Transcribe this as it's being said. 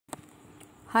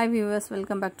Hi viewers,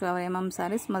 welcome back to our MM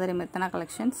Sarees, Madurai Mirthana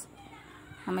Collections.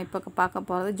 நம்ம இப்போ பார்க்க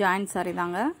போகிறது ஜாயிண்ட் சாரி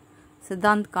தாங்க.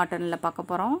 சித்தாந்த் காட்டனில் பார்க்க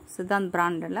போகிறோம். சித்தாந்த்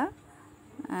பிராண்டில்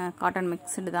காட்டன்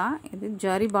மிக்ஸ்டு தான். இது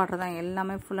ஜரி பார்டர் தான்,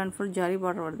 எல்லாமே full and full zari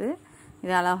border வருது.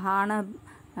 இது அழகான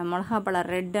மிளகா பழ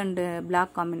ரெட் அண்டு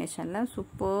பிளாக் காம்பினேஷனில்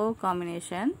சூப்பர்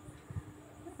காம்பினேஷன்.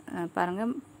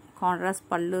 பாருங்கள், கான்ட்ராஸ்ட்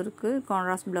பல்லு இருக்குது,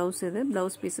 கான்ட்ராஸ்ட் ப்ளவுஸ், இது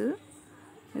ப்ளவுஸ் பீஸு,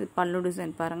 இது பல்லு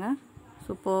டிசைன் பாருங்கள்,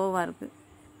 சூப்பராக இருக்குது,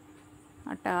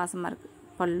 அட்டகாசமாக இருக்குது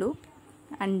பல்லு.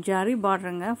 And zari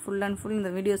பார்டருங்க, full and full இந்த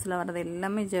வீடியோஸில் வர்றது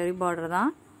எல்லாமே ஜரி பார்டர்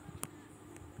தான்.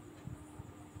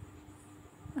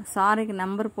 சாரிக்கு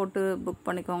நம்பர் போட்டு புக்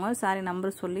பண்ணிக்கோங்க. சாரி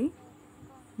நம்பர் சொல்லி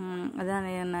அதான்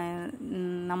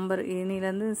number,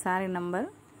 இனிலேருந்து sorry number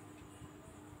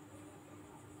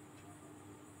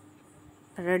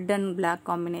red and black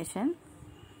combination.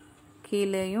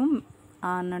 கீழேயும்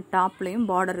டாப்லேயும்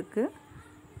பார்டருக்கு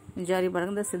ஜரி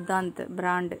பார்டர். இந்த சித்தாந்த்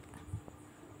பிராண்டு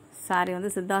சாரி வந்து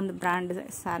சித்தாந்த் பிராண்டு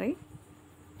சாரி.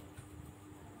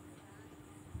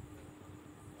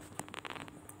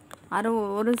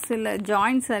 ஒரு சில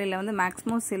ஜாயிண்ட் சாரியில் வந்து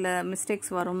மேக்ஸிமம் சில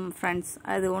மிஸ்டேக்ஸ் வரும் ஃப்ரெண்ட்ஸ்.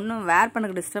 அது ஒன்றும் வேர்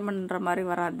பண்ணக்கு டிஸ்டர்ப் பண்ணுற மாதிரி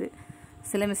வராது.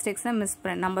 சில மிஸ்டேக்ஸ்னால்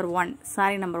மிஸ்பிரிண்ட். நம்பர் 1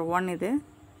 சாரி நம்பர் 1 இது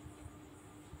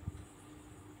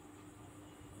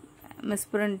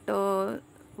மிஸ்பிரிண்ட்டோ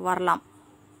வரலாம்,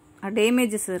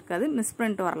 டேமேஜஸ் இருக்காது,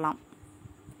 மிஸ்பிரிண்ட் வரலாம்.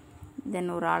 தென்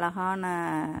ஒரு அழகான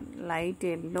லைட்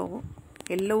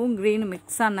எல்லோவும் க்ரீனும்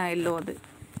மிக்ஸ் ஆன எல்லோ. அது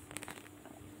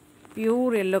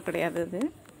பியூர் எல்லோ கிடையாது, அது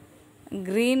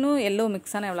க்ரீனும் எல்லோ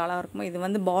மிக்ஸ் ஆன எவ்வளோ அழகாக இருக்குமோ. இது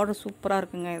வந்து பார்டர் சூப்பராக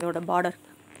இருக்குங்க. இதோட பார்டர்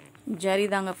ஜரி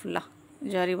தாங்க, ஃபுல்லாக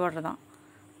ஜரி பார்டர் தான்.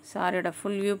 சாரியோட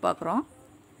ஃபுல் வியூ பார்க்குறோம்.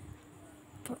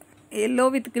 எல்லோ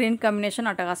வித் க்ரீன் காம்பினேஷன்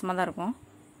அட்டகாசமாக தான் இருக்கும்,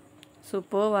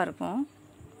 சூப்பராக இருக்கும்.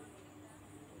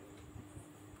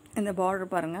 இந்த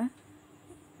பார்டர் பாருங்கள்,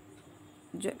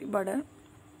 zari border.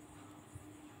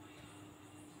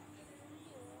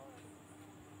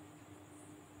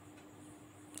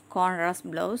 Contrast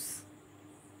blouse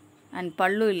and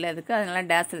பல்லு இல்லை அதுக்கு, அதனால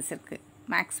டேசல்ஸ் இருக்குது.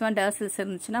 மேக்ஸிமம் டேசல்ஸ்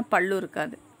இருந்துச்சுன்னா பல்லு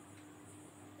இருக்காது.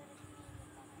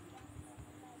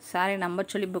 சாரி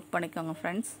நம்பர் சொல்லி புக் பண்ணிக்கோங்க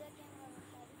ஃப்ரெண்ட்ஸ்.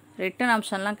 ரிட்டன்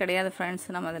ஆப்ஷன்லாம் கிடையாது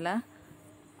ஃப்ரெண்ட்ஸ் நம்ம இதில்.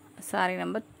 Sorry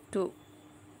number 2.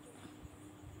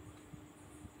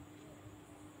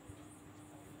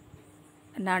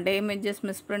 நான் டேமேஜஸ்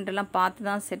மிஸ்பிரிண்ட் எல்லாம் பார்த்து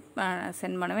தான்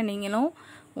சென்ட் பண்ணுவேன். நீங்களும்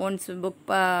ஒன்ஸ்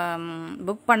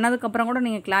புக் பண்ணதுக்கப்புறம் கூட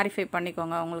நீங்கள் கிளாரிஃபை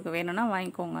பண்ணிக்கோங்க, உங்களுக்கு வேணும்னா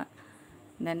வாங்கிக்கோங்க.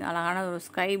 தென் அழகான ஒரு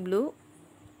sky blue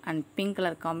and pink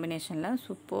colour காம்பினேஷனில்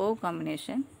சூப்பர்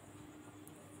காம்பினேஷன்.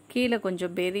 கீழே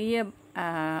கொஞ்சம் பெரிய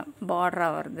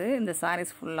பார்டராக வருது இந்த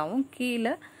சாரீஸ் ஃபுல்லாகவும்.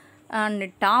 கீழே அண்ட்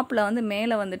டாப்பில் வந்து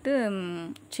மேலே வந்துட்டு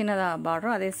சின்னதாக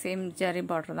பார்டரும், அதே சேம் ஜரி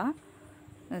பார்டர் தான்.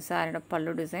 சாரியோட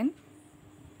பல்லு டிசைன்.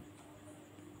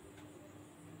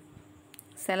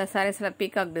 சில சாரீஸில்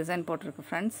பீகாக் டிசைன் போட்டிருக்கு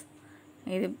ஃப்ரெண்ட்ஸ்.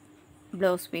 இது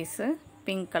ப்ளவுஸ் பீஸு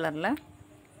பிங்க் கலரில்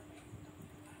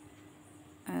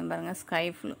பாருங்கள், ஸ்கை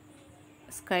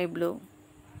ப்ளூ.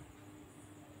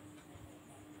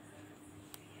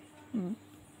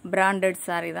 பிராண்டட்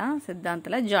சாரீ தான்,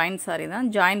 சித்தாந்தில் ஜாயின் சாரீ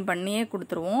தான். ஜாயின் பண்ணியே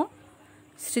கொடுத்துருவோம்,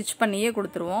 ஸ்டிச் பண்ணியே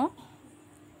கொடுத்துருவோம்,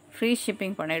 ஃப்ரீ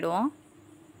ஷிப்பிங் பண்ணிவிடுவோம்.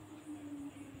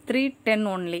 310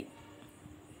 ஒன்லி.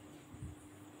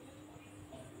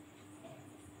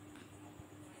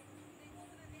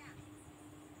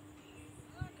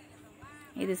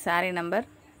 இது சாரி நம்பர்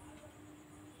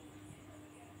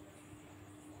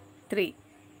 3.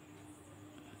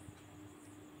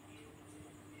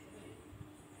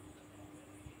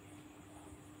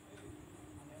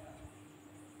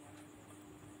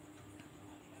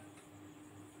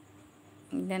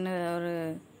 தென் ஒரு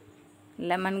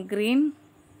லெமன் க்ரீன்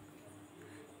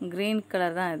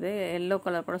கலர் தான் இது, எல்லோ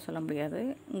கலர் கூட சொல்ல முடியாது.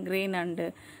 Green and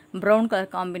brown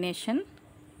colour combination.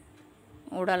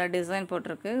 உடால design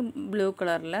போட்டிருக்கு ப்ளூ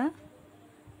கலரில்.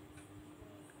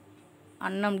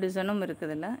 அன்னம் டிசைனும்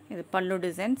இருக்குது இல்லை. இது பல்லு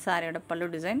டிசைன், சாரியோட பல்லு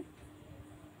design.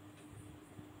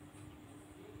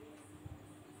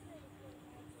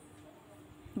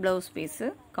 Blouse piece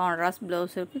contrast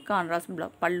blouse இருக்குது, கான்ட்ராஸ்ட்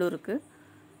பல்லு இருக்குது.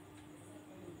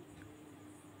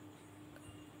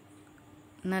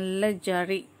 நல்ல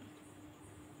ஜரி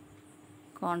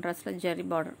கான்ட்ராஸ்டில் ஜரி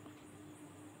பார்டர்.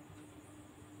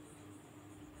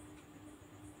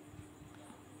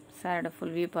 சாரியோட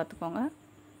ஃபுல் வியூ பார்த்துக்கோங்க.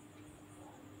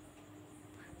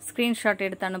 ஸ்க்ரீன்ஷாட்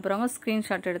எடுத்து அனுப்புகிறவங்க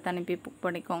ஸ்க்ரீன்ஷாட் எடுத்து அனுப்பி புக்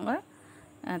பண்ணிக்கோங்க.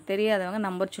 தெரியாதவங்க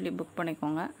நம்பர் சொல்லி புக்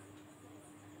பண்ணிக்கோங்க.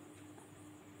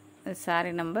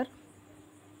 Sorry number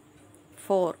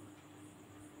 4.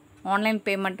 ஆன்லைன்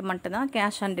பேமெண்ட் மட்டும்தான்,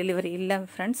 கேஷ் ஆன் டெலிவரி இல்லை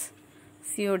ஃப்ரெண்ட்ஸ்.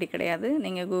 சிஓடி கிடையாது.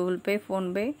 நீங்கள் Google Pay,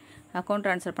 PhonePe, account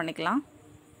transfer பண்ணிக்கலாம்.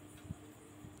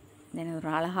 தென் ஒரு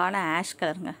அழகான ஆஷ்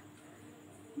கலருங்க.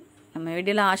 நம்ம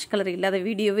வீடியோவில் ஆஷ் கலர் இல்லாத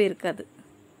வீடியோவே இருக்காது.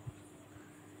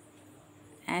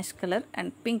 ஆஷ் கலர்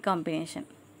அண்ட் பிங்க்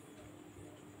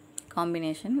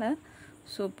காம்பினேஷனில்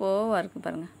சூப்பராக இருக்குது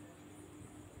பாருங்கள்.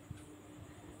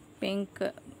 பிங்க்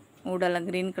உடலில்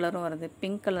க்ரீன் கலரும் வருது.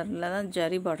 பிங்க் கலரில் தான்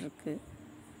ஜரி பார்டர் இருக்குது.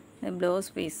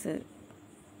 ப்ளவுஸ் பீஸு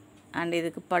அண்ட்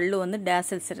இதுக்கு பல்லு வந்து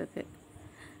டேசல்ஸ் இருக்குது.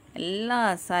 எல்லா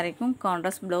சாரிக்கும்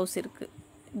கான்ட்ராஸ்ட் ப்ளவுஸ் இருக்குது.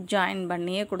 ஜாயின்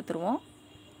பண்ணியே கொடுத்துருவோம்.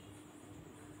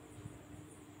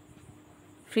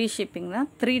 ஃப்ரீ ஷிப்பிங் தான்.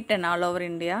 310 all over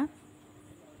India.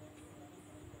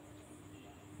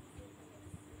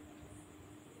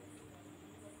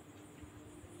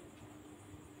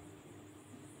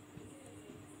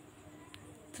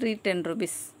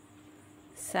 ₹310.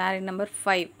 Sorry number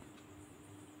 5.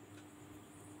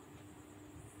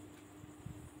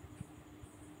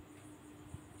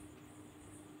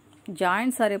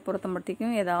 Joint சாரியை பொறுத்த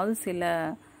மட்டும் ஏதாவது சில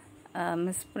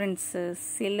மிஸ்பிரிண்ட்ஸு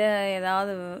சில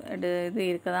ஏதாவது இது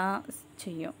இருக்க தான்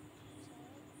செய்யும்.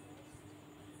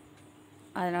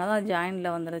 அதனால தான்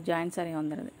ஜாயிண்டில் வந்துடுது, ஜாயின்ட் சாரி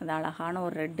வந்துடுது. அது அழகான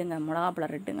ஒரு ரெட்டுங்க,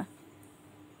 மிளகாப்பழ ரெட்டுங்க.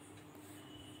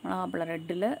 மிளகாப்பழ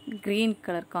ரெட்டில் க்ரீன்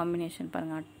கலர் காம்பினேஷன்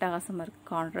பாருங்கள், அட்டகாசமாக இருக்குது.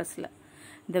 கான்ட்ராஸ்டில்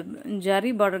இந்த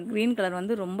ஜரி பார்டர் க்ரீன் கலர்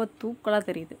வந்து ரொம்ப தூக்கலாக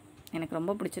தெரியுது. எனக்கு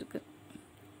ரொம்ப பிடிச்சிருக்கு.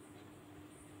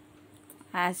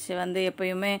 ஆஷ் வந்து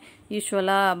எப்போயுமே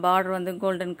யூஸ்வலாக பார்டர் வந்து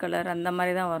கோல்டன் கலர் அந்த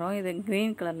மாதிரி தான் வரும். இது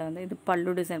க்ரீன் கலரில் வந்து இது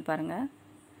பல்லு டிசைன் பாருங்கள்.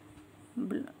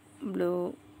 ப்ளூ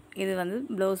இது வந்து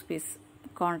blouse piece,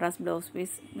 contrast blouse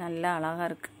piece நல்லா அழகாக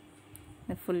இருக்குது.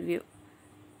 இது ஃபுல் வியூ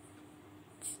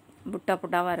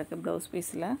புட்டாவாக இருக்குது ப்ளவுஸ்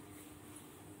பீஸில்.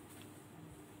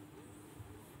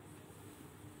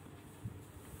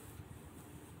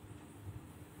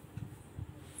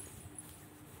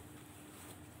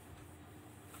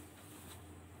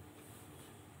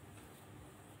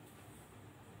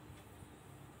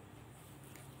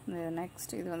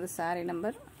 நெக்ஸ்ட் இது வந்து சாரி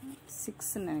நம்பர்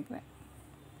 6ன்னு நினைக்கிறேன்.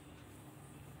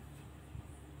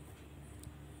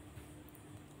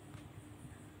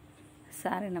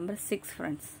 Sorry number 6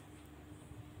 friends.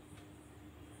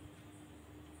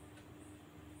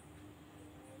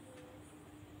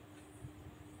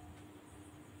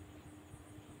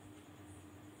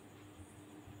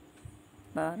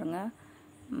 பாருங்க.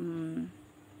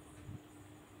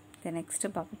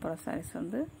 நெக்ஸ்ட்டு பார்க்க போகிற சாரீஸ்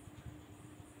வந்து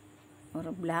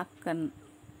ஒரு பிளாக் அண்ட்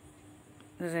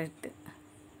ரெட்.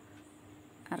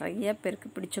 நிறைய பேருக்கு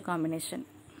பிடிச்ச combination.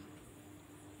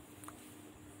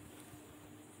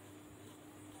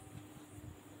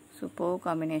 Super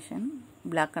combination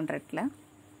black and ரெட்டில்.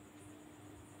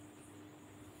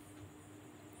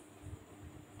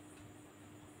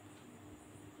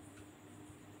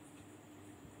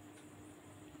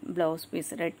 ப்ளவுஸ்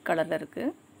பீஸ் ரெட் கலரில்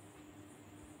இருக்குது.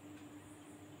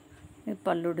 இது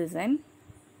பல்லு டிசைன்.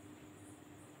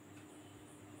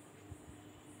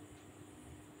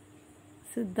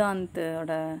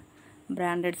 சித்தாந்தோட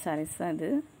பிராண்டட் சாரீஸ் தான் இது.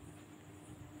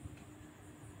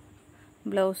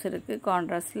 ப்ளவுஸ் இருக்குது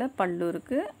கான்ட்ராஸ்டில், பல்லு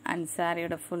இருக்குது அண்ட்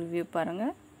சாரியோட ஃபுல் வியூ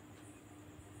பாருங்கள்.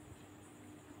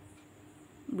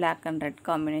 பிளாக் அண்ட் ரெட்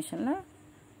காம்பினேஷனில்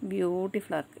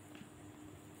பியூட்டிஃபுல்லாக இருக்குது.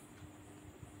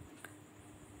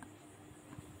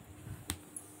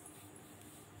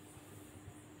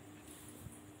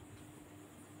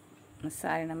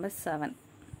 Sorry number 7.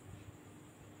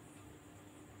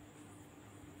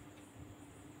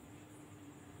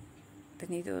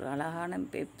 இது ஒரு அழகான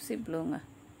Pepsi ப்ளூங்க.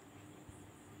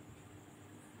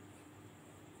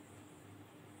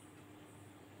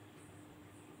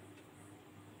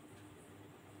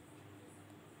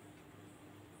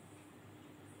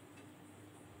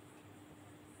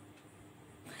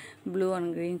 Blue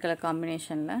and green colour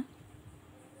காம்பினேஷனில்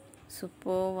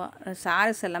சூப்பராக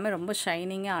சாரீஸ் எல்லாமே ரொம்ப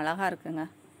ஷைனிங்காக அழகாக இருக்குங்க.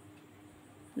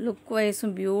 லுக்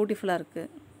வைஸும் பியூட்டிஃபுல்லாக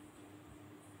இருக்குது.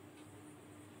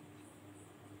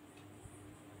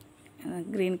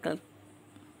 க்ரீன் கலர்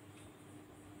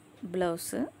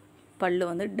ப்ளவுஸு, பல்லு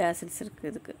வந்து டேசல்ஸ் இருக்குது.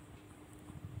 இதுக்கு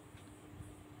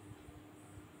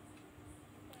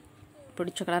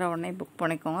பிடிச்ச கலரை உடனே புக்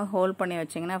பண்ணிக்கோங்க. ஹோல்ட் பண்ணி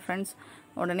வச்சிங்கன்னா ஃப்ரெண்ட்ஸ்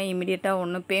உடனே இமீடியட்டாக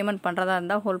ஒன்று பேமெண்ட் பண்ணுறதா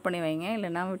இருந்தால் ஹோல்ட் பண்ணி வைங்க,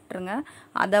 இல்லைன்னா விட்டுருங்க.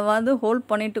 அதாவது ஹோல்ட்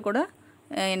பண்ணிவிட்டு கூட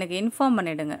எனக்கு இன்ஃபார்ம்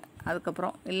பண்ணிவிடுங்க.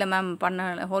 அதுக்கப்புறம் இல்லை மேம்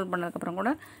ஹோல்ட் பண்ணதுக்கப்புறம்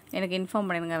கூட எனக்கு இன்ஃபார்ம்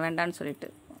பண்ணிடுங்க வேண்டான்னு சொல்லிவிட்டு.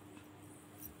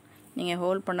 நீங்கள்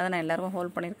ஹோல்ட் பண்ணதை நான் எல்லாருக்கும்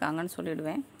ஹோல்ட் பண்ணியிருக்காங்கன்னு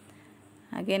சொல்லிவிடுவேன்.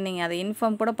 அகெயின் நீங்கள் அதை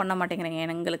இன்ஃபார்ம் கூட பண்ண மாட்டேங்கிறீங்க,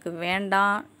 எங்களுக்கு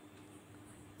வேண்டாம்.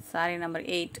 சாரி நம்பர்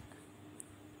 8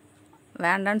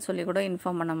 வேண்டான்னு சொல்லி கூட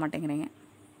இன்ஃபார்ம் பண்ண மாட்டேங்கிறீங்க.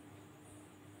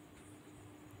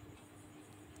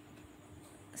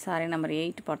 சாரி நம்பர்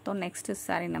 8 பார்த்தோம். Next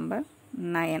sorry number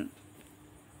 9.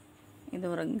 இது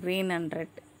ஒரு green and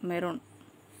red maroon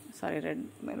sorry red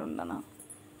maroon தானா,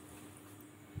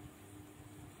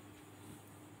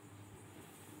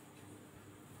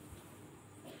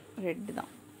 ரெட்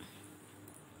தான்,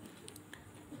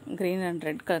 green and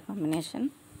red colour combination.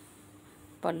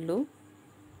 பல்லு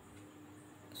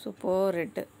சூப்பர்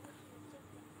ரெட்டு.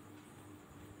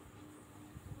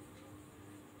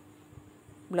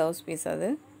 ப்ளவுஸ் பீஸ் அது.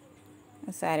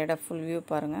 சாரியோட ஃபுல் வியூ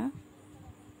பாருங்கள்.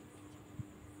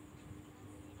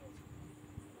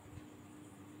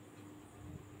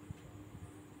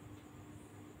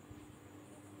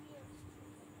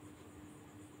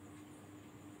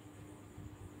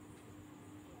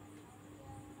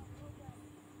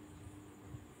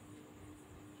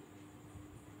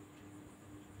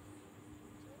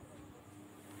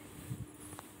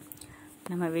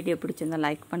 நம்ம வீடியோ பிடிச்சிருந்தால்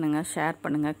லைக் பண்ணுங்கள், ஷேர்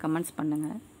பண்ணுங்கள், கமெண்ட்ஸ்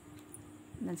பண்ணுங்கள்.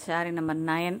 இந்த சாரி நம்பர்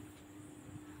 9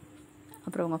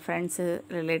 அப்புறம் உங்கள் ஃப்ரெண்ட்ஸு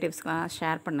ரிலேட்டிவ்ஸ்க்கெலாம்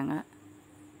ஷேர் பண்ணுங்கள்.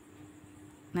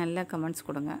 நல்ல கமெண்ட்ஸ்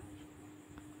கொடுங்க.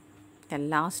 The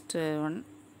last one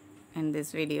in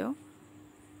this video.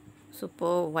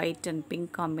 Super white and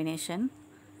pink combination.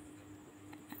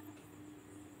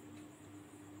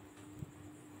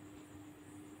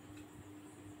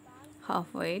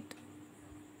 Half white,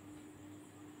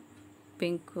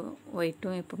 pink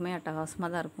ஒயிட்டும் எப்போவுமே அட்டகாசமாக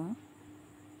தான் இருக்கும்.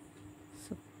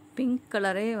 ஸோ பிங்க்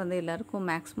கலரே வந்து எல்லாேருக்கும்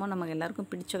மேக்ஸிமம் நமக்கு எல்லாேருக்கும்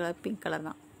பிடிச்ச கலர் பிங்க் கலர்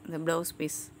தான். இந்த ப்ளவுஸ்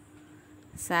பீஸ்.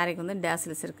 சாரிக்கு வந்து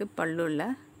டேசில்ஸ் இருக்குது. பல்லு இல்லை.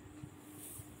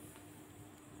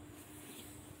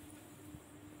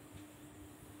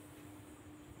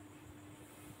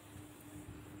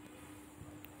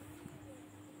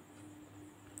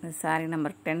 இந்த சாரி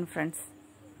நம்பர் 10 ஃப்ரெண்ட்ஸ்.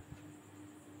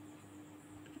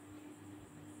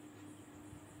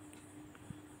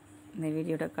 இந்த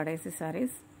வீடியோட கடைசி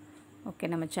சாரீஸ். ஓகே,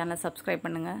 நம்ம சேனலை சப்ஸ்கிரைப்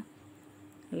பண்ணுங்கள்,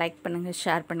 லைக் பண்ணுங்கள்,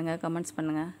 ஷேர் பண்ணுங்கள், கமெண்ட்ஸ்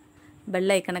பண்ணுங்கள்.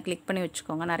 பெல் ஐக்கனை கிளிக் பண்ணி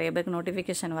வச்சுக்கோங்க. நிறைய பேருக்கு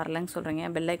நோட்டிஃபிகேஷன் வரலன்னு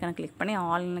சொல்கிறீங்க. பெல் ஐக்கனை கிளிக் பண்ணி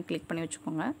ஆல்னு கிளிக் பண்ணி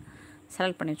வச்சுக்கோங்க,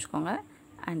 செலக்ட் பண்ணி வச்சுக்கோங்க.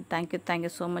 And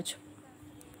thank you so much.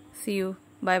 See you.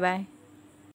 Bye bye.